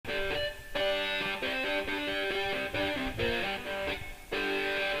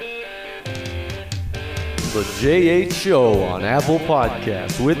The JH Show on Apple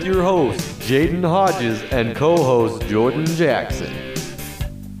Podcasts with your host, Jaden Hodges, and co-host Jordan Jackson.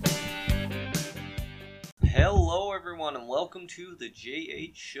 Hello, everyone, and welcome to the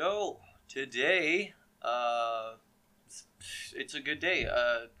JH Show. Today, it's a good day.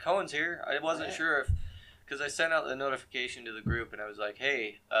 Cohen's here. I wasn't sure if, because I sent out the notification to the group, and I was like,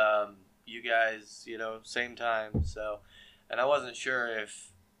 hey, you guys, same time, so, and I wasn't sure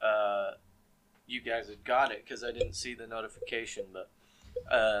if, you guys had got it, because I didn't see the notification, but,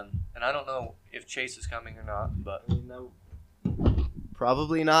 and I don't know if Chase is coming or not, but. No.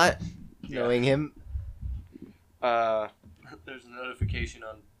 Probably not, knowing him. There's a notification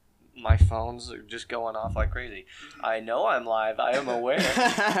on my phones are just going off like crazy. I know I'm live. I am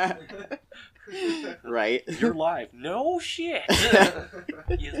aware. Right. You're live. No shit.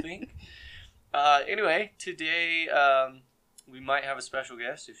 You think? Anyway, today we might have a special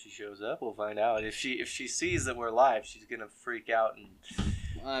guest if she shows up. We'll find out. If she sees that we're live, she's gonna freak out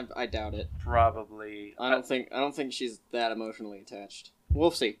and I doubt it. probably. I don't think she's that emotionally attached.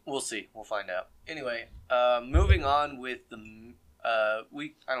 We'll see. We'll see. We'll find out. Anyway, moving on with the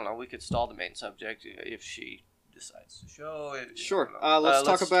we could stall the main subject if she decides to show it. Sure. Let's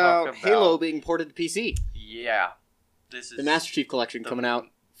talk about Halo being ported to PC. Yeah, this is The Master Chief Collection coming out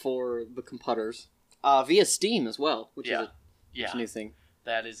for the computers via Steam as well, which is a new thing.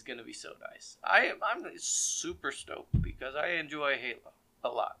 That is gonna be so nice. I'm super stoked because I enjoy Halo a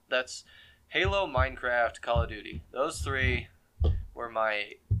lot. That's Halo, Minecraft, Call of Duty. Those three were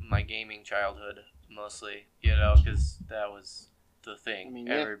my gaming childhood mostly, because that was the thing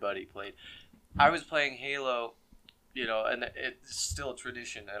everybody played. I was playing Halo, and it's still a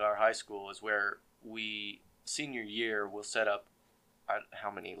tradition at our high school is where we senior year will set up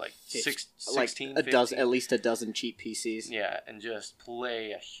how many 16, 15? At least a dozen cheap PCs. Yeah, and just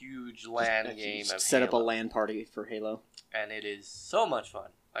play a huge LAN game of set Halo. up a LAN party for Halo, and it is so much fun.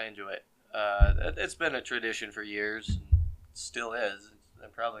 I enjoy it. It's been a tradition for years, and still is. I'm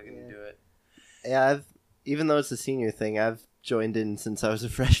probably gonna do it. Yeah, even though it's a senior thing, I've joined in since I was a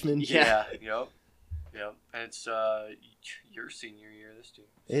freshman. Yeah. Yep. And it's your senior year this year.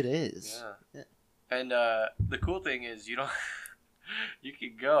 It is. Yeah. And the cool thing is you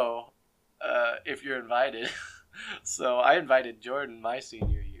can go if you're invited. So I invited Jordan my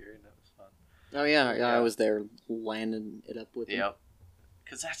senior year, and that was fun. Oh yeah, I was there landing it up with him. Yep.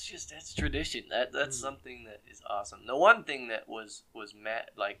 Because that's tradition. That's something that is awesome. The one thing that was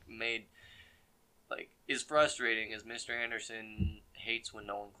made is frustrating is Mr. Anderson hates when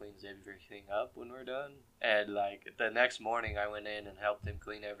no one cleans everything up when we're done. And the next morning I went in and helped him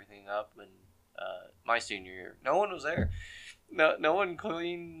clean everything up, and my senior year, no one was there. No one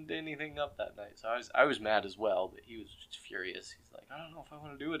cleaned anything up that night. So I was mad as well, but he was just furious. He's like, I don't know if I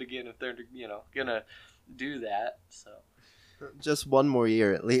want to do it again if they're gonna do that. So. Just one more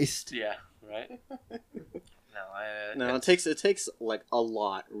year at least. Yeah, right. It takes a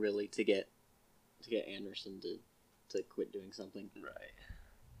lot really to get Anderson to quit doing something. Right.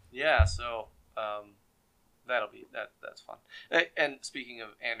 Yeah. So that's fun. And speaking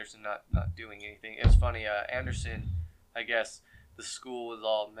of Anderson not doing anything, it's funny. Anderson, I guess the school was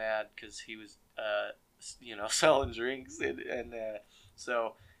all mad because he was selling drinks and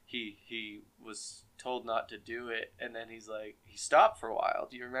so he was told not to do it, and then he stopped for a while.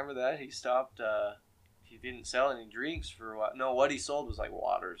 Do you remember that? He stopped, he didn't sell any drinks for a while. No, what he sold was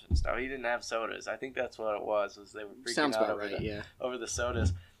waters and stuff. He didn't have sodas. I think that's what it was they were freaking out over the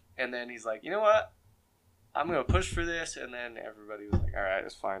sodas. And then he's like, you know what? I'm going to push for this, and then everybody was like, all right,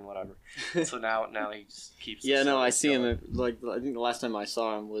 it's fine, whatever. So now he just keeps I see him, I think the last time I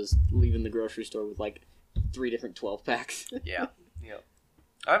saw him was leaving the grocery store with 3 different 12-packs. Yeah.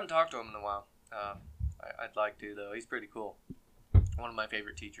 I haven't talked to him in a while. I'd like to, though. He's pretty cool. One of my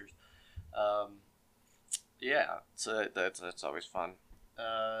favorite teachers. So that's always fun.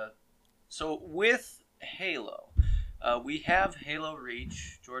 So with Halo, we have Halo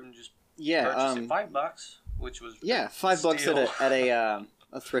Reach. Jordan just purchased it $5, which was $5 at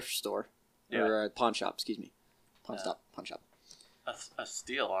a thrift store or a pawn shop. Excuse me, pawn shop. A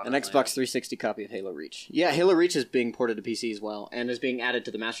steal, honestly. An Xbox 360 copy of Halo Reach. Yeah, Halo Reach is being ported to PC as well, and is being added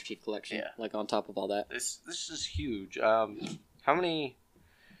to the Master Chief Collection. Yeah. On top of all that. This is huge. How many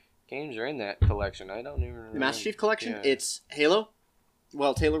games are in that collection? I don't even remember. The Master Chief Collection? Yeah. It's Halo.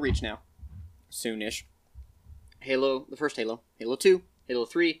 Well, it's Halo Reach now. Soonish. Halo, the first Halo. Halo 2, Halo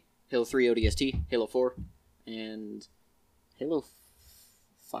 3, Halo 3 ODST, Halo 4, and Halo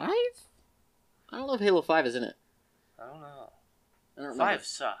 5? I don't know if Halo 5 is in it. I don't know. I don't remember. 5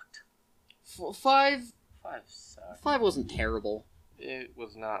 sucked. 5 sucked. 5 wasn't terrible. It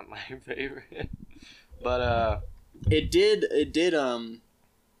was not my favorite. But It did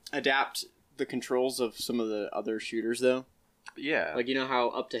adapt the controls of some of the other shooters though. yeah. Like, you know how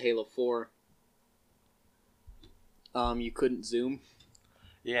up to Halo 4 you couldn't zoom?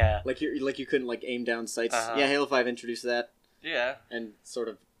 Yeah. Like you couldn't like aim down sights. Uh-huh. Yeah, Halo 5 introduced that Yeah. and sort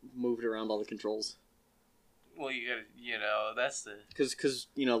of moved around all the controls. Well, you gotta, that's the. Cuz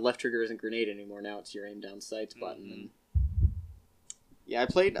left trigger isn't grenade anymore. Now it's your aim down sights button. Mhm. And... Yeah, I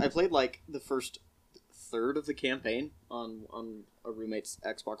played like the first third of the campaign on a roommate's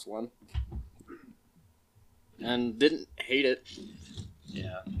Xbox One. And didn't hate it.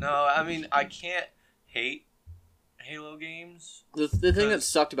 Yeah. No, I mean, I can't hate Halo games. The thing that Because-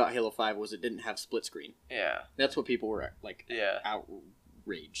 sucked about Halo 5 was it didn't have split screen. Yeah. That's what people were like Yeah.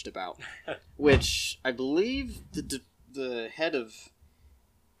 outraged about. Which I believe the head of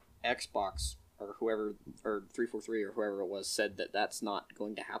Xbox or whoever or 343 or whoever it was said that that's not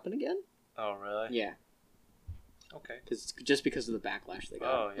going to happen again. Oh, really? Yeah, Okay. just because of the backlash they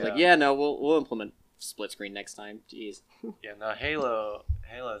got. Oh, It's yeah. Like, yeah, no, we'll implement split screen next time. Jeez. Yeah, no,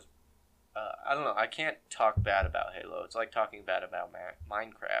 Halo's, I don't know, I can't talk bad about Halo. It's like talking bad about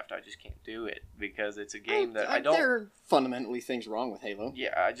Minecraft. I just can't do it because it's a game that I don't... There are fundamentally things wrong with Halo.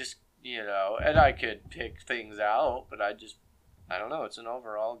 Yeah, I just, and I could pick things out, but I don't know, it's an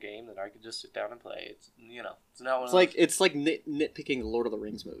overall game that I could just sit down and play. It's, it's not one It's of like nitpicking the Lord of the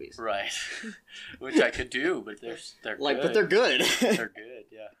Rings movies. those... Right. Which I could do, but they're Like, good. but they're good. They're good,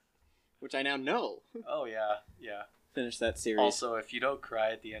 yeah. Which I now know. Oh, yeah, yeah. Finish that series. Also, if you don't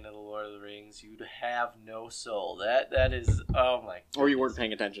cry at the end of the Lord of the Rings, you'd have no soul. That is, oh my. Or you goodness. weren't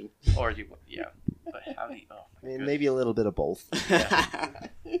paying attention. Or you, yeah. But how do you? Oh my I mean, goodness. maybe a little bit of both.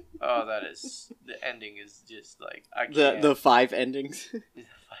 Oh, that is the ending is just like I the can't. the 5 endings. The 5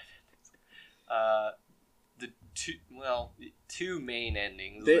 endings. The two main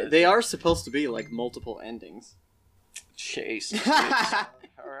endings. They are supposed to be like multiple endings. Chase.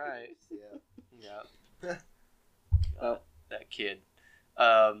 All right. Yeah. Yeah. Oh. That kid.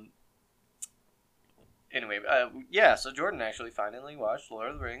 Anyway, yeah. So Jordan actually finally watched Lord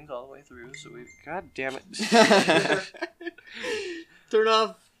of the Rings all the way through. So we, God damn it. Turn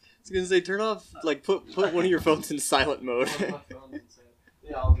off. I was gonna say turn off. Like put one of your phones in silent mode.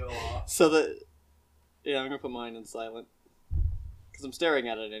 Yeah, I'll go off. So that. Yeah, I'm gonna put mine in silent. Because I'm staring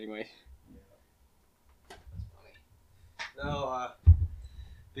at it anyway. No.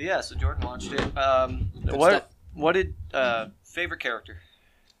 But yeah, so Jordan watched it. Good What? stuff. What did favorite character?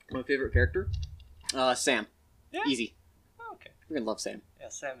 My favorite character? Sam. Yeah. Easy. Oh, okay. We're gonna love Sam. Yeah,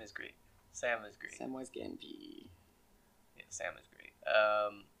 Sam is great. Sam is great. Samwise Gamgee. Yeah, Sam is great.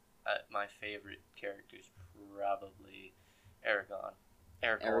 My favorite character is probably Aragorn.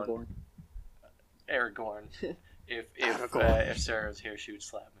 Aragorn. If Sarah was here, she would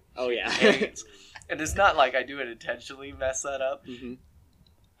slap me. Oh, yeah. And it's not like I do it intentionally, mess that up. Mm-hmm.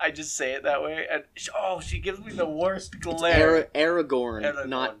 I just say it that way, and she gives me the worst glare. Aragorn,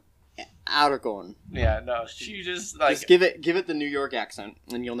 not Aragorn. Yeah, no, she just like. Just give it the New York accent,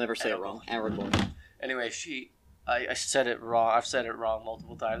 and you'll never say it wrong. Aragorn. Anyway, I said it wrong. I've said it wrong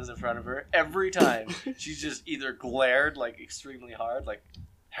multiple times in front of her. Every time, she's just either glared like extremely hard, like,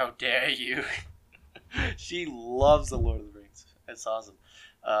 "How dare you!" She loves the Lord of the Rings. It's awesome.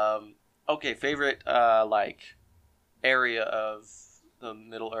 Okay, favorite area of the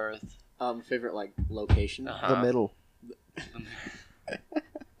Middle Earth. Favorite like location. The middle.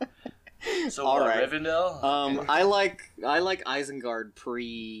 So All what, right. Rivendell? I like Isengard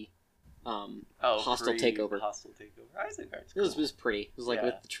pre hostile takeover. Hostile takeover. Isengard's It cool. was pretty. It was like Yeah.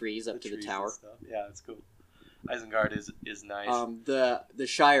 with the trees up to the trees tower. and stuff. Yeah, it's cool. Isengard is nice. The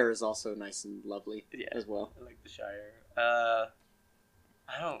Shire is also nice and lovely Yeah. as well. I like the Shire.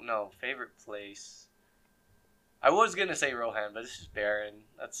 I don't know. Favorite place. I was gonna say Rohan, but it's just barren.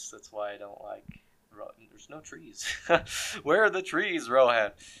 That's why I don't like. There's no trees. Where are the trees,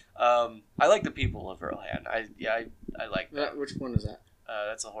 Rohan? I like the people of Rohan. I like that. Which one is that?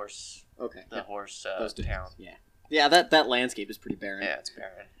 That's a horse. Okay. The horse Those two. town. Yeah. Yeah, that landscape is pretty barren. Yeah, it's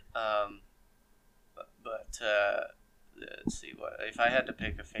barren. But let's see what if I had to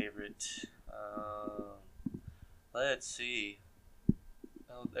pick a favorite. Let's see.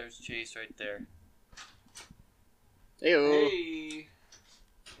 Oh, there's Chase right there. Heyo. Hey.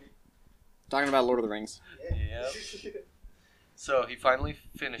 Talking about Lord of the Rings. Yep. So he finally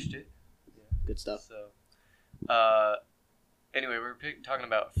finished it. Good stuff. So, anyway, we're talking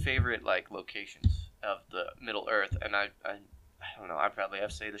about favorite locations of the Middle Earth, and I don't know. I probably have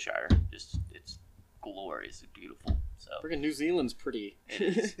to say the Shire. Just it's glorious and beautiful. So Freaking New Zealand's pretty. it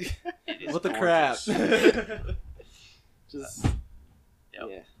is. It is What the gorgeous. crap? Just Yep.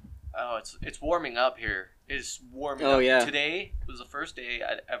 yeah. Oh, it's warming up here. It's warming Oh, up. yeah. Today was the first day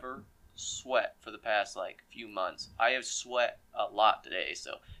I'd ever sweat for the past few months. I have sweat a lot today,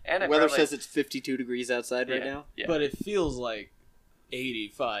 so and I Weather probably, says it's 52 degrees outside right now. Yeah. But it feels like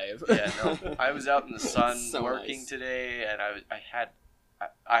 85. Yeah, no. I was out in the sun So working nice. today, and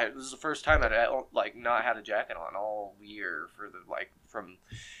this was the first time I'd not had a jacket on all year for the from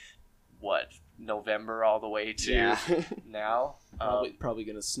November all the way to Yeah. now. Probably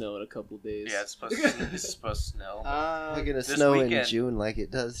gonna snow in a couple days. Yeah, it's supposed to snow. It's gonna This snow in weekend- June like it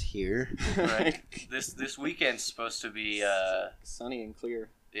does here. Right. This weekend's supposed to be sunny and clear,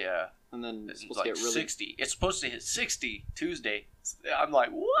 yeah, and then it's it's supposed like to get really 60. It's supposed to hit 60 Tuesday. I'm like,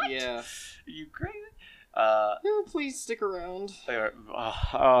 what? Yeah. Are you crazy? No, please stick around. I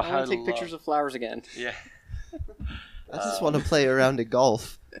I want to take pictures of flowers again. Yeah. I just want to play around at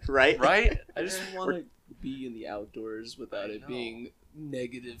golf. Right? Right? I just want to be in the outdoors without I it know. being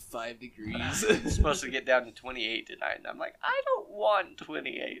 -5 degrees. It's supposed to get down to 28 tonight, and I'm like, I don't want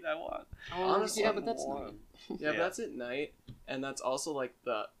 28. I want. Honestly, yeah, but that's warm. not. Yeah, Yeah. that's at night, and that's also like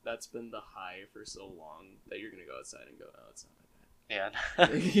that's been the high for so long that you're gonna go outside and go, oh, it's not Yeah.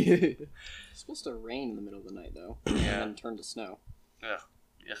 that bad. It's supposed to rain in the middle of the night though, and Yeah. then turn to snow. Yeah.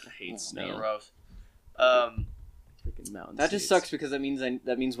 I hate Oh, snow. Gross. Freaking mountain. That just states. sucks because that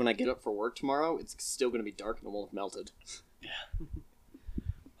means when I get up for work tomorrow, it's still going to be dark and it won't have melted.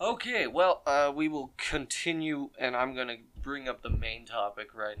 Okay, well, we will continue, and I'm going to bring up the main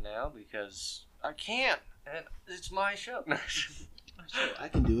topic right now because I can, and it's my show. I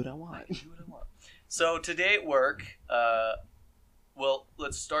can do what I want. Do what I want. So today at work, well,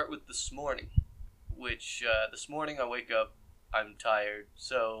 let's start with this morning, which this morning I wake up, I'm tired,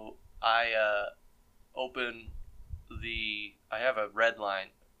 so I I have a Red Line,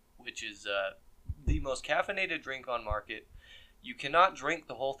 which is the most caffeinated drink on market. You cannot drink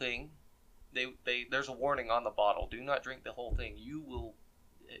the whole thing. There's a warning on the bottle. Do not drink the whole thing. You will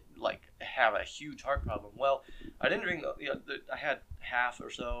have a huge heart problem. Well, I didn't drink. I had half or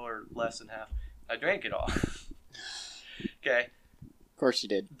so, or less than half. I drank it all. Okay. Of course you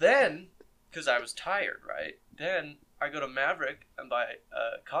did. Then, because I was tired, right? Then I go to Maverick and buy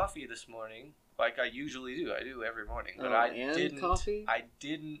coffee this morning, like I usually do. I do every morning, but and coffee? I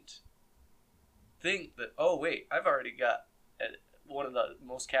didn't think that. Oh wait, I've already got one of the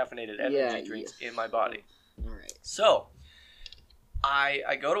most caffeinated energy drinks in my body. All right. So,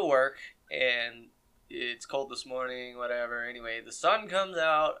 I go to work, and it's cold this morning, whatever. Anyway, the sun comes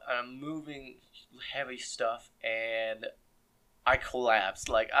out, and I'm moving heavy stuff, and I collapsed.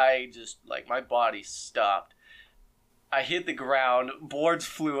 My body stopped. I hit the ground, boards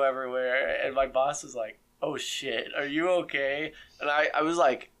flew everywhere, and my boss was like, oh shit, are you okay? And I was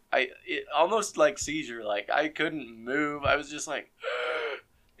like, it almost like seizure, like I couldn't move. I was just like,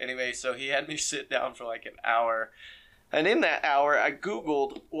 anyway, so he had me sit down for like an hour. And in that hour, I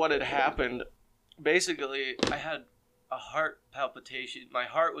Googled what had happened. Basically, I had a heart palpitation. My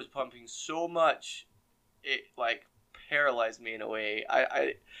heart was pumping so much, it like paralyzed me in a way.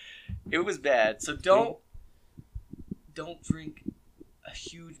 It was bad. So don't drink a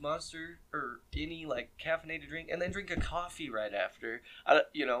huge Monster or any like caffeinated drink, and then drink a coffee right after.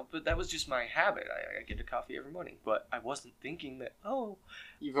 But that was just my habit. I get a coffee every morning, but I wasn't thinking that. Oh,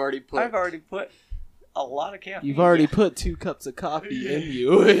 I've already put a lot of caffeine. You've already put 2 cups of coffee in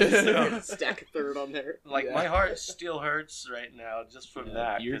you. stack a third on there. Like Yeah. my heart still hurts right now just from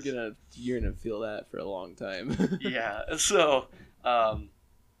that. You're 'cause- gonna feel that for a long time. Yeah. So,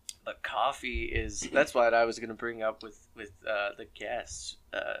 but coffee that's what I was gonna bring up with the guests.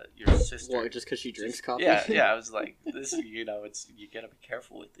 Your sister. Well, just because she drinks coffee. Yeah. I was like, this. You gotta be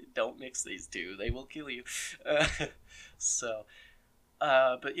careful with it. Don't mix these two; they will kill you.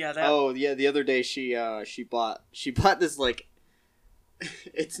 But yeah, that. Oh yeah, the other day she bought this like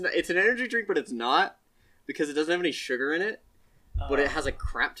it's an energy drink, but it's not because it doesn't have any sugar in it, but it has a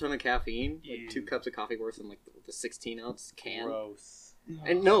crap ton of caffeine, like Ew. 2 cups of coffee worth in like the 16-ounce can. Gross.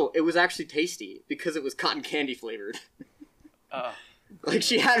 And no, it was actually tasty because it was cotton candy flavored. Like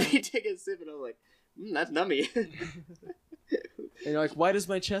she had me take a sip and I was like, that's nummy. And you're like, why does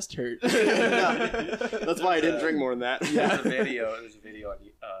my chest hurt? That's why I didn't drink more than that. There's a video on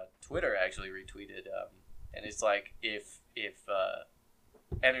Twitter actually retweeted, and it's like if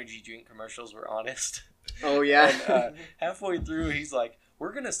energy drink commercials were honest. Oh yeah. And halfway through, he's like,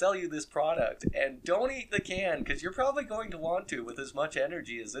 "We're gonna sell you this product, and don't eat the can because you're probably going to want to with as much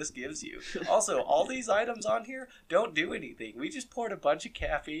energy as this gives you. Also, all these items on here don't do anything. We just poured a bunch of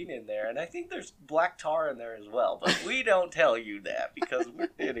caffeine in there, and I think there's black tar in there as well. But we don't tell you that because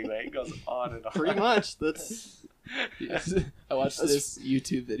anyway, it goes on and on. Pretty much. That's I watched this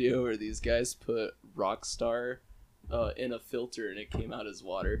YouTube video where these guys put Rockstar in a filter and it came out as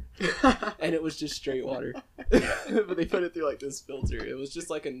water, and it was just straight water. But they put it through like this filter. It was just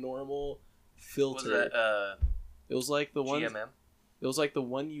like a normal filter. Was that It was like the one. GMM? It was like the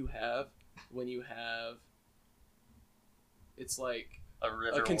one you have when you have. It's like A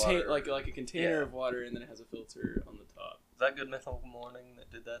river container, water. like a container Yeah. of water, and then it has a filter on the top. Is that Good Mythical Morning that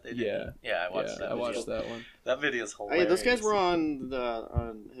did that? They did Yeah. that? Yeah, I watched that. I video. watched that one. That video's Oh, hilarious. yeah, those guys were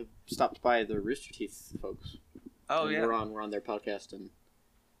have stopped by the Rooster Teeth folks. Oh And yeah, we're on their podcast and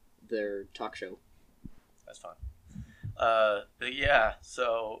their talk show. that's fun. But yeah,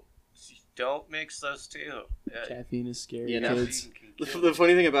 so don't mix those two. Caffeine is scary, Yeah, no. kids. Caffeine can kill The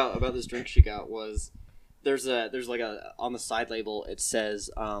funny thing about this drink she got was there's like a on the side label it says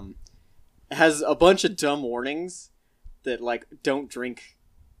has a bunch of dumb warnings that like don't drink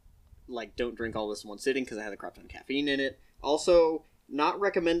all this in one sitting because it has a crap ton of caffeine in it. Also, not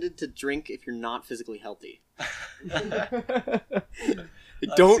recommended to drink if you're not physically healthy. I've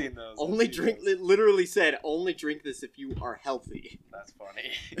Don't seen those. only I've seen drink. those. It literally said only drink this if you are healthy. That's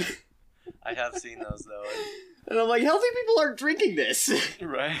funny. I have seen those though. And I'm like, healthy people aren't drinking this.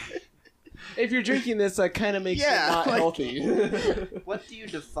 Right. If you're drinking this, that kind of makes Yeah, it not like- healthy. What do you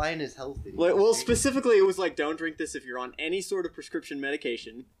define as healthy? Well, specifically, it was like, don't drink this if you're on any sort of prescription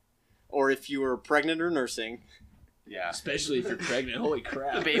medication, or if you are pregnant or nursing. Yeah. Especially if you're pregnant. Holy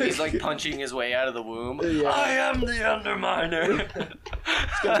crap. The baby's like punching his way out of the womb. Yeah. I am the Underminer.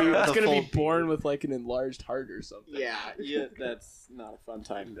 It's gonna The be full- born with like an enlarged heart or something. Yeah, that's not a fun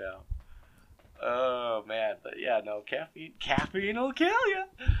time. No. Oh man, but yeah, no caffeine will kill you.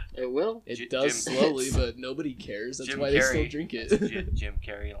 It will. It Jim- does slowly, but nobody cares. That's why they still drink it. Jim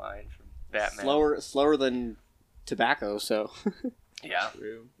Carrey line from Batman. Slower than tobacco. So Yeah.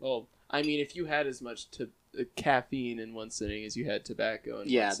 True. Well, I mean, if you had as much caffeine in one sitting as you had tobacco in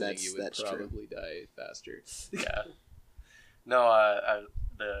Yeah, one sitting, you would that's true. probably die faster. Yeah. No,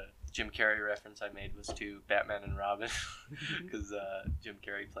 the Jim Carrey reference I made was to Batman and Robin, because Jim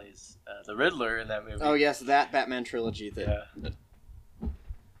Carrey plays the Riddler in that movie. oh yes, that Batman trilogy that Yeah.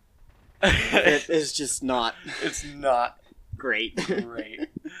 it is just not It's not great. great,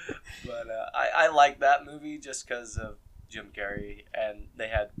 but I like that movie just because of Jim Carrey, and they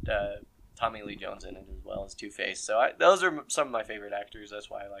had Tommy Lee Jones in it as well as Two-Face. So those are some of my favorite actors. That's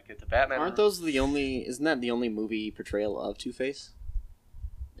why I like it. The Batman. Aren't those the only? Isn't that the only movie portrayal of Two-Face?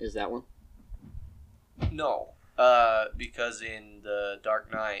 Is that one? No, because in the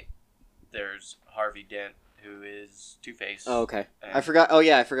Dark Knight, there's Harvey Dent, who is Two-Face. Oh, okay. And- I forgot. Oh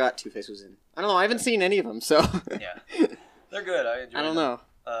yeah, I forgot Two-Face was in. I don't know. I haven't seen any of them, so Yeah, they're good. I enjoy. I don't them.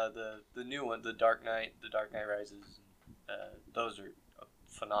 know. The new one, the Dark Knight Rises. Those are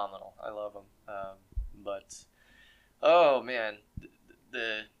phenomenal. I love them. But oh man,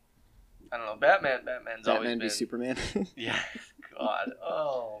 the I don't know. Batman's always Batman been v Superman. Yeah. God.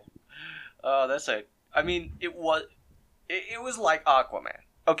 Oh, that's a. I mean, it was like Aquaman.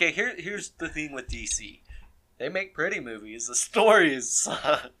 Okay, here's the thing with DC. They make pretty movies. The stories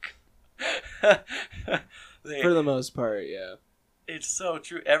suck. For the most part, yeah. It's so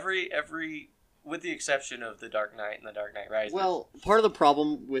true. Every with the exception of the Dark Knight and the Dark Knight Rises. Well, part of the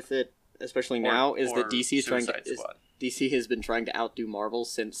problem with it, especially now, is that or DC is trying to. Suicide Squad. DC has been trying to outdo Marvel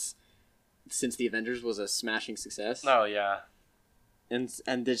since the Avengers was a smashing success. Oh yeah. And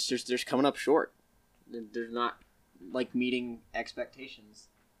they're coming up short. They're not like meeting expectations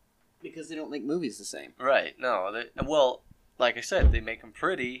because they don't make movies the same. Right. No. Well, like I said, they make them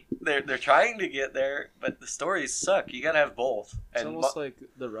pretty. They're trying to get there, but the stories suck. You gotta have both. It's And almost like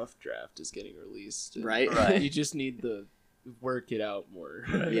the rough draft is getting released. and Right? Right. You just need to work it out more.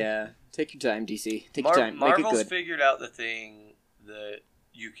 Yeah. Take your time, DC. Take your time. Make it Marvel's good. figured out the thing that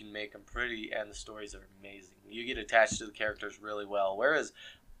you can make them pretty, and the stories are amazing. You get attached to the characters really well. Whereas,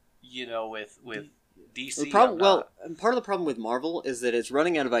 with DC, The problem, I'm not. part of the problem with Marvel is that it's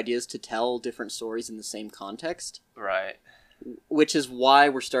running out of ideas to tell different stories in the same context, Right. which is why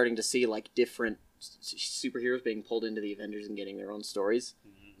we're starting to see like different superheroes being pulled into the Avengers and getting their own stories.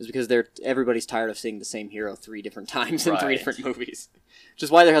 Mhm. Is because everybody's tired of seeing the same hero 3 different times in 3 Right. different movies, which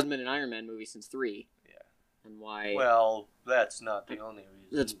is why there hasn't been an Iron Man movie since 3. Yeah. And why Well, that's not the only reason.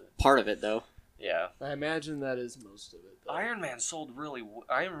 that's but- part of it though. yeah. I imagine that is most of it. Though. Iron Man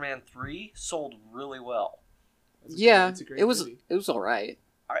 3 sold really well. That's a Yeah, it's a great it was movie. all right.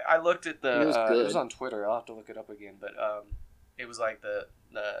 I looked at the It was it good. was on Twitter. I'll have to look it up again, but it was like the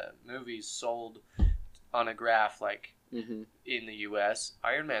movies sold on a graph like Hmm. in the U.S.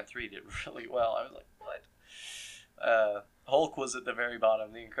 Iron Man 3 did really well. I was like, what? Hulk was at the very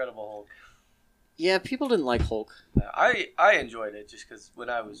bottom. The Incredible Hulk. Yeah, people didn't like Hulk. I enjoyed it just because when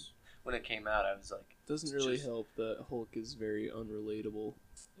it came out, I was like, Doesn't really just- help that Hulk is very unrelatable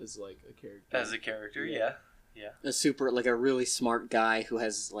as like a character. as a character, yeah. A really smart guy who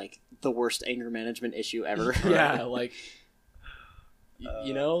has like the worst anger management issue ever. Yeah, like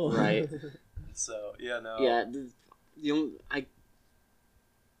you know, Right. So yeah, no, Yeah,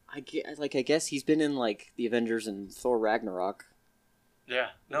 I guess he's been in like the Avengers and Thor Ragnarok. yeah,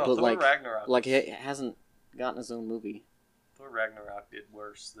 no. But, Thor like- Ragnarok, Like he hasn't gotten his own movie. Thor Ragnarok did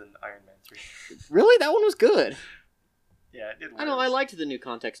worse than Iron Man 3. Really, that one was good. Yeah, it did. Worse. I know. I liked the new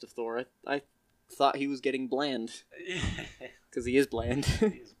context of Thor. I thought he was getting bland because he is bland. He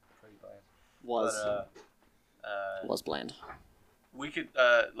is pretty bland. was But, bland. we could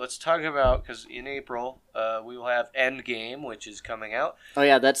let's talk about, because in April we will have Endgame, which is coming out Oh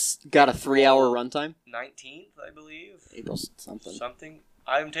yeah, that's got a 3-hour runtime. 19th, I believe. April something.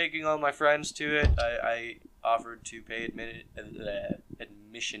 I'm taking all my friends to it. I offered to pay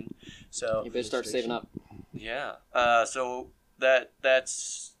admission, so You better start saving up. yeah. So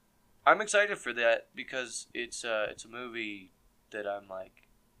that's I'm excited for that because it's a movie that I'm like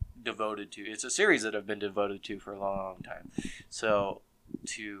devoted to. It's a series that I've been devoted to for a long time. So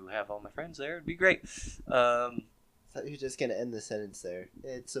to have all my friends there would be great. I thought you were just gonna end the sentence there.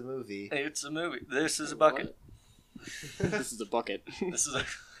 It's a movie. It's a movie. This is a bucket. This is a bucket. This is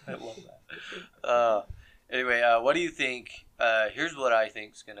I love that. Anyway, what do you think? Here's what I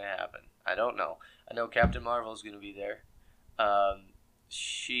think is gonna happen. I don't know. I know Captain Marvel is gonna be there.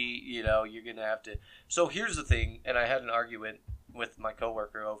 You're gonna have to. So here's the thing, and I had an argument with my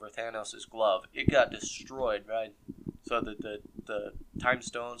coworker over Thanos' glove. It got destroyed, right? So the time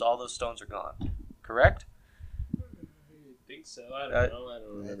stones, all those stones are gone. Correct? I think so. I don't Uh, know. I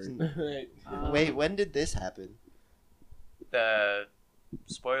don't remember. Wait, when did this happen?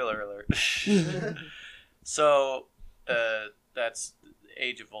 Spoiler alert. So, that's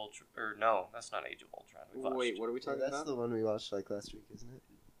Age of Ultron. Or no, that's not Age of Ultron. We watched. Wait, what are we talking That's about? the one we watched like last week, isn't it?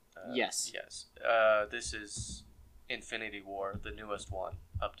 Yes. Yes. This is Infinity War, the newest one,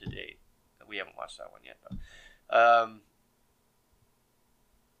 up to date. We haven't watched that one yet, though.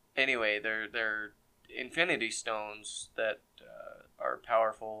 Anyway, they're Infinity Stones that are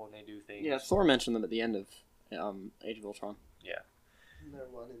powerful and they do things. Yeah, Thor mentioned them at the end of Age of Ultron. Isn't there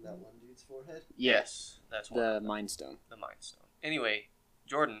one in that one dude's forehead? Yes, that's one. The of them, Mind Stone. the Mind Stone. Anyway,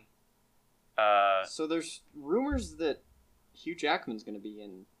 Jordan. So there's rumors that Hugh Jackman's going to be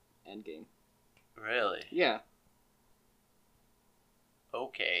in Endgame. Really? Yeah.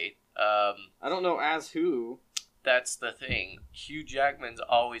 Okay. I don't know as who. That's the thing. Hugh Jackman's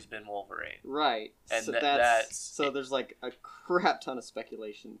always been Wolverine. Right. And so that's so there's like a crap ton of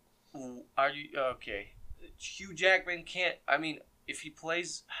speculation. Are you okay? Hugh Jackman can't. I mean, if he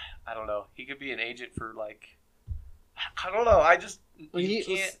plays, I don't know. He could be an agent for like. I don't know. I just you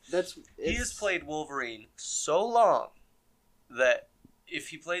can't. He has played Wolverine so long that if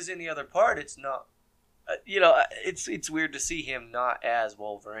he plays any other part, it's not. It's weird to see him not as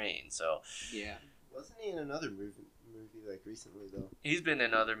Wolverine. So Yeah. Wasn't he in another movie like recently though? he's been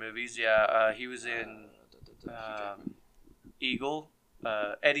in other movies. Yeah, he was in Eagle,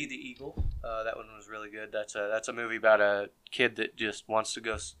 Eddie the Eagle. That one was really good. That's a movie about a kid that just wants to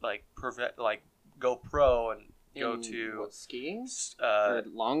go go pro and go In to what, skiing? uh, Or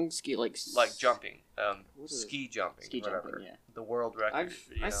long ski like jumping, What is it? ski jumping, Ski whatever. jumping, yeah. The world record.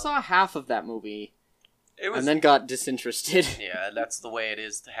 I saw half of that movie it was and then got disinterested. yeah, that's the way it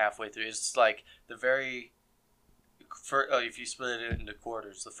is halfway through. It's like the very if you split it into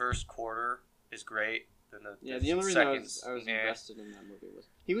quarters, the first quarter is great. Then The only reason I second, was eh. invested in that movie was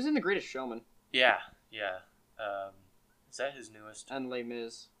he was in The Greatest Showman Yeah. Is that his newest? and Les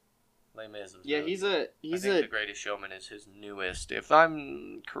Mis. Les Mis. Was Yeah, really he's good. a he's I think a The Greatest Showman is his newest, if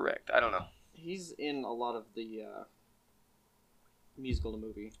I'm correct. I don't know. he's in a lot of the musical to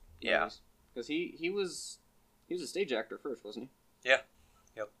movie. Yeah. Because he was a stage actor first, wasn't he? Yeah.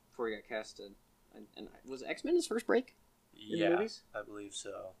 Yep. Before he got casted. And was X-Men his first break in Yeah, movies I believe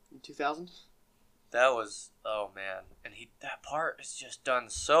so. in 2000? That was man, and that part is just done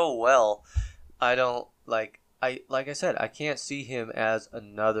so well. I don't like I said, I can't see him as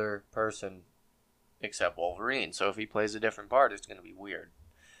another person except Wolverine. So if he plays a different part, it's gonna be weird.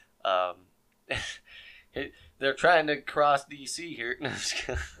 They're trying to cross DC here.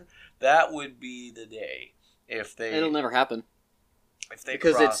 That would be the day if they. It'll never happen if they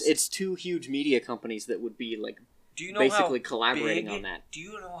because cross. it's two huge media companies that would be like Do you know basically how collaborating big- on that. Do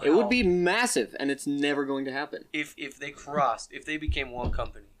you know how It would be massive, and it's never going to happen. if they crossed, if they became one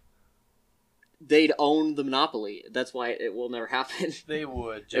company? they'd own the monopoly. That's why it will never happen. They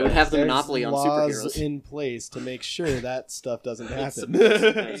would. They would have the There's monopoly on laws superheroes. in place to make sure that stuff doesn't happen.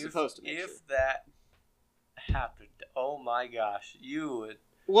 supposed to make if sure. that happened, oh my gosh, you would.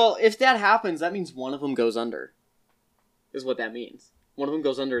 Well, if that happens, that means one of them goes under. Is what that means. One of them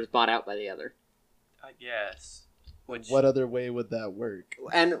goes under, is bought out by the other. I guess. Which, What other way would that work?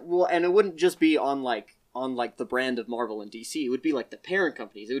 And it wouldn't just be on the brand of Marvel and DC. It would be like the parent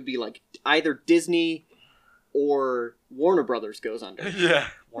companies. It would be like either Disney or Warner Brothers goes under. Yeah,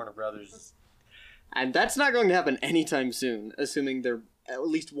 Warner Brothers. And that's not going to happen anytime soon, assuming at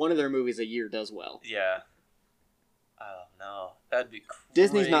least one of their movies a year does well. Yeah. I don't know. That'd be crazy.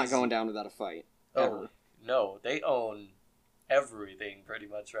 Disney's not going down without a fight. Oh, Ever. no. They own everything pretty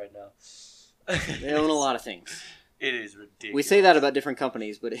much right now. They own a lot of things. It is ridiculous. We say that about different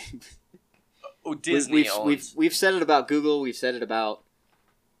companies, but Oh, Disney we've, owns. we've said it about Google. We've said it about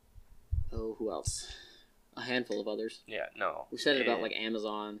who else? A handful of others. Yeah, no. We've said it about like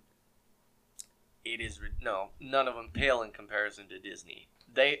Amazon. It is no. None of them pale in comparison to Disney.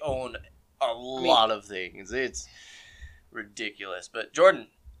 They own a lot of things. It's ridiculous. But Jordan,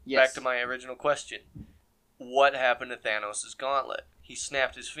 Yes. back to my original question: what happened to Thanos' gauntlet? He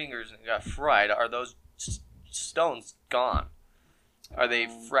snapped his fingers and got fried. Are those stones gone? Are they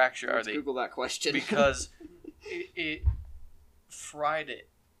fractured? Are Let's they Google that question? because it fried it,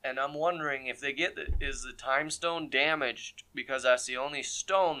 and I'm wondering if they get is the time stone damaged because that's the only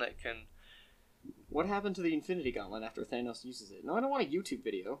stone that can. What happened to the Infinity Gauntlet after Thanos uses it? No, I don't want a YouTube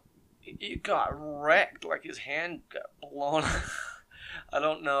video. It got wrecked, like his hand got blown. I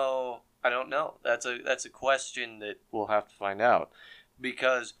don't know. That's a question that we'll have to find out,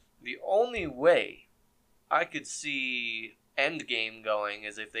 because the only way I could see Endgame going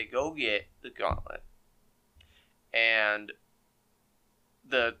is if they go get the gauntlet and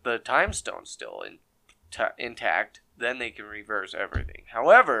the time stone's still intact, then they can reverse everything.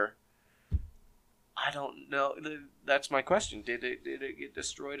 However, I don't know. That's my question. Did it get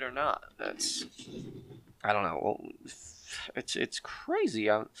destroyed or not? I don't know. Well, it's crazy.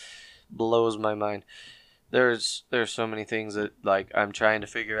 Blows my mind. There's so many things that like I'm trying to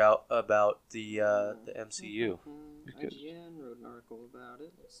figure out about the MCU. IGN wrote an article about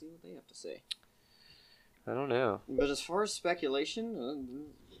it. Let's see what they have to say. I don't know. But as far as speculation,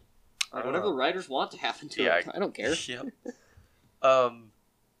 I don't whatever know. the writers want to happen to Yeah, it, I don't care. Yep.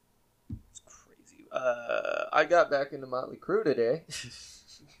 It's crazy. I got back into Motley Crue today.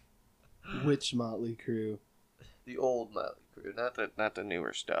 Which Motley Crue? The old Motley Crue, not the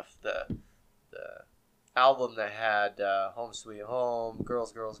newer stuff. The album that had Home Sweet Home,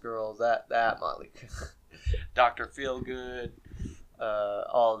 Girls, Girls, Girls. That Motley Crue, Dr. Feelgood,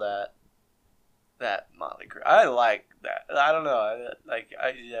 all that. That Motley Crue. I like that. I don't know.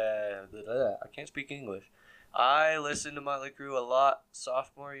 I can't speak English. I listened to Motley Crue a lot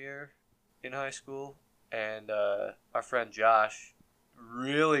sophomore year in high school, and our friend Josh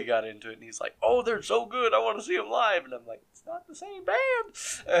really got into it, and he's like, "Oh, they're so good! I want to see them live." And I'm like, "It's not the same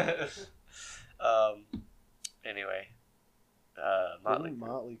band." Anyway, Didn't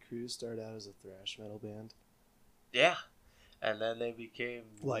Motley Crue start out as a thrash metal band? yeah, and then they became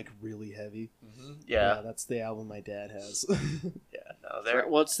Like really heavy. yeah, That's the album my dad has. yeah. No, they're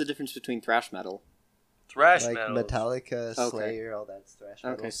What's the difference between thrash metal? thrash Like metal. Metallica, Okay. Slayer, all that's thrash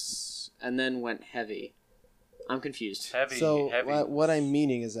metal. Okay, and then went heavy. I'm confused. Heavy, So heavy. what I'm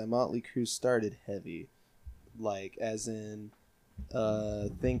meaning is that Motley Crue started heavy, like as in,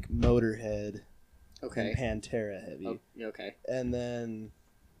 think Motorhead, Okay. and Pantera heavy, Oh, okay. and then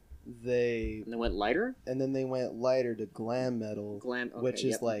they And then went lighter. went lighter to glam metal, Glam. Okay, which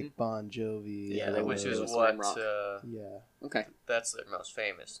is yep. like Bon Jovi. Yeah, which is was what glam rock. yeah, Okay. that's their most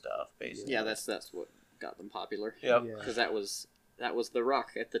famous stuff, basically. Yeah, that's what got them popular. Yep. Yeah. Because that was the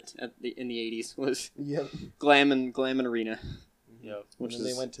rock in the 80s was Yep. glam and arena. Yep. Which and then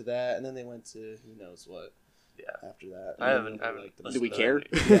is they went to that, and then they went to who knows what. Yeah. After that, I haven't Nobody liked them. listened Do we to care?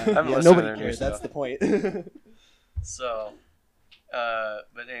 that. Yeah, I haven't listened to nobody their new cares. That's stuff. the point. So,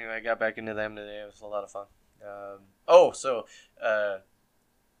 but anyway, I got back into them today. It was a lot of fun.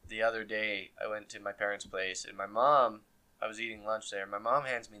 The other day I went to my parents' place, and I was eating lunch there. My mom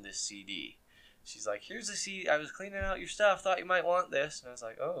hands me this CD. She's like, "Here's the CD. I was cleaning out your stuff. Thought you might want this." And I was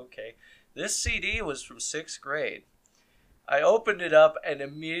like, "Oh, okay." This CD was from 6th grade. I opened it up and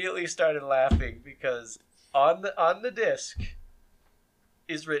immediately started laughing because on the disc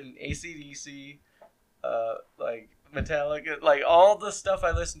is written AC/DC, like Metallica, like all the stuff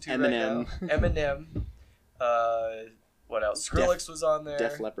I listen to Eminem. right now. Eminem. What else? Skrillex was on there.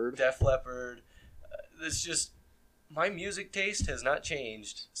 Def Leppard. Def Leppard. It's just my music taste has not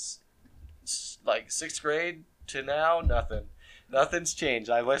changed like 6th grade to now, nothing's changed.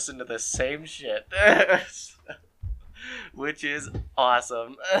 I listen to the same shit, which is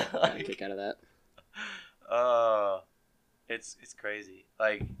awesome. Kick out of that. It's crazy.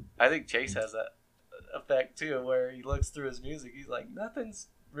 Like, I think Chase has that effect too, where he looks through his music, he's like, nothing's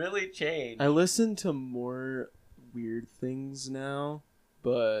really changed. I listen to more weird things now,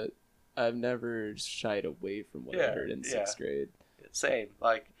 but I've never shied away from what I Yeah, heard in yeah. 6th grade. Same.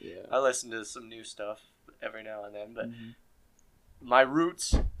 Like, Yeah. I listen to some new stuff every now and then, but Mhm. my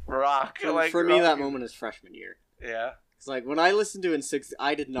roots rock. Like, For me, that rock. moment is freshman year. Yeah. It's like when I listened to in 6th,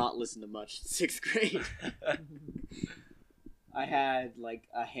 I did not listen to much in 6th grade. I had like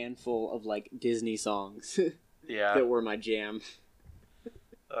a handful of like Disney songs Yeah. that were my jam.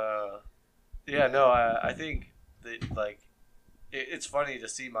 Yeah, no, I think that, like, it's funny to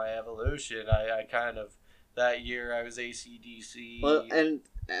see my evolution. I kind of, that year I was AC/DC. Well, and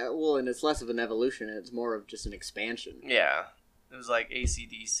it's less of an evolution; it's more of just an expansion. Yeah. It was like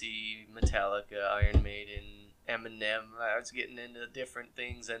AC/DC, Metallica, Iron Maiden, Eminem. I was getting into different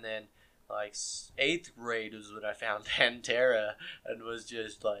things, and then, like, 8th grade was when I found Pantera, and was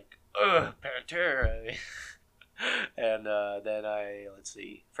just like, ugh, Pantera. And then let's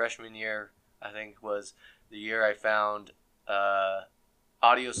see, freshman year, I think, was the year I found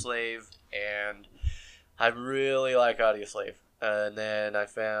Audioslave, and I really like Audioslave. And then I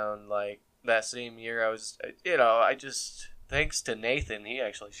found, like, that same year I just, thanks to Nathan, he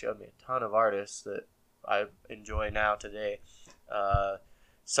actually showed me a ton of artists that I enjoy now today,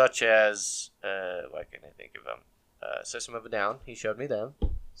 such as, what can I think of them? System of a Down, he showed me them,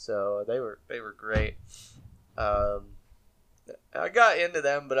 so they were great. I got into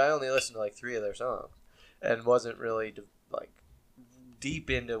them, but I only listened to like 3 of their songs, and wasn't really like deep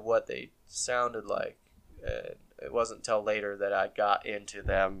into what they sounded like. It wasn't until later that I got into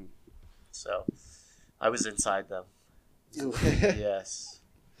them, so I was inside them. Yes.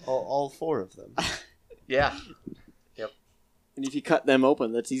 All 4 of them. Yeah. And if you cut them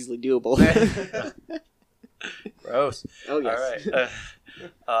open, that's easily doable. Gross. Oh yes.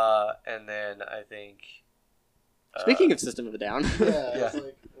 All right. And then I think. Speaking of System of a Down,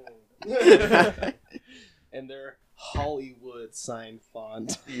 Yeah. And their Hollywood sign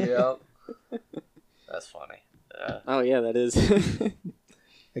font. Yep. That's funny. oh yeah, that is.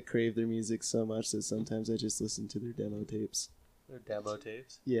 I crave their music so much that sometimes I just listen to their demo tapes. Their demo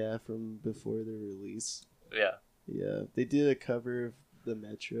tapes. Yeah, from before their release. Yeah. Yeah, they did a cover of the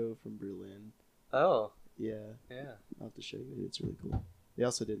Metro from Berlin. Oh. Yeah, Yeah. I'll have to show you. It's really cool. They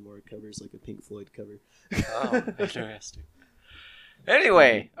also did more covers, like a Pink Floyd cover. Oh, interesting.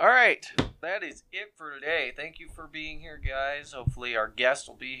 Anyway, all right. That is it for today. Thank you for being here, guys. Hopefully our guest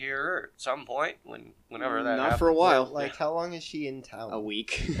will be here at some point, whenever that Not happens. for a while. Like, how long is she in town? A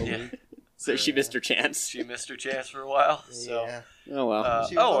week. Yeah. So she missed her chance. She missed her chance for a while. So. Yeah. Oh well.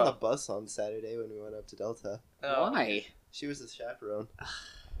 She was on well. the bus on Saturday when we went up to Delta. Why? She was the chaperone.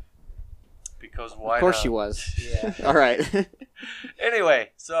 Because why Of course not? she was. Yeah. All right.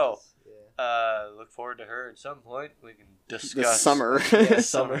 Anyway, so Yeah. look forward to her at some point. We can discuss This summer. Yeah,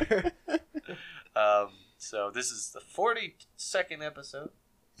 summer. summer. So this is the 42nd episode.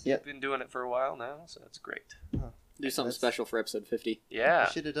 Yep. We've been doing it for a while now, so that's great. Do something That's- special for episode 50. Yeah.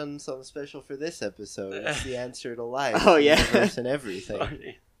 We should have done something special for this episode. It's the answer to life. Oh, yeah. Universe and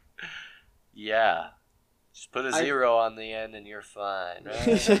everything. Yeah. Just put a I- 0 on the end and you're fine, right?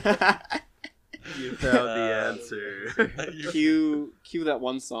 You found the Uh, answer. cue that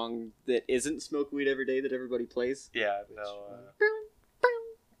one song that isn't Smoke Weed Every Day that everybody plays. Yeah, no.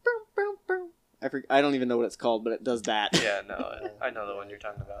 I don't even know what it's called, but it does that. Yeah, no. I know the one you're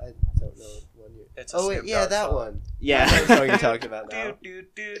talking about. I don't know one you. It's a Oh wait, Snoop yeah, Dogg that song. one. Yeah. I know what you're talking about now. Do,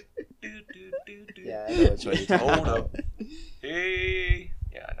 do, do, do, do, do. Yeah, I know which one you're talking Hold about. up. Hey.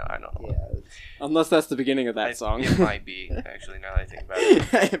 Yeah, I know. Yeah, it's- Unless that's the beginning of that song. It might be, actually, now that I think about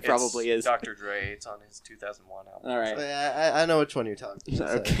it. It probably It's is. Dr. Dre. It's on his 2001 album. All right. oh, yeah, I know which one you're talking about.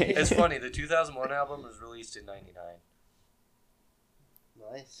 Okay. It's funny. The 2001 album was released in '99.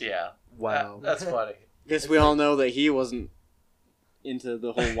 Nice. Yeah. Wow. That's funny. Guess we all know that he wasn't into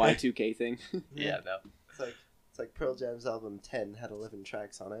the whole Y2K thing. Yeah, no. It's like Pearl Jam's album 10 had 11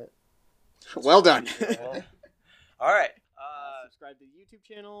 tracks on it. Well done. Well, all right. Subscribe to the YouTube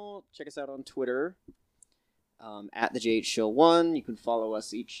channel. Check us out on Twitter at the JH Show 1. You can follow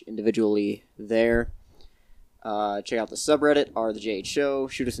us each individually there. Check out the subreddit r the JH Show.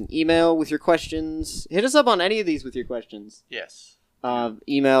 Shoot us an email with your questions. Hit us up on any of these with your questions. Yes.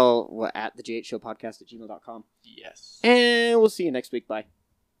 Email at the JH Show podcast at gmail.com. Yes. And we'll see you next week. Bye.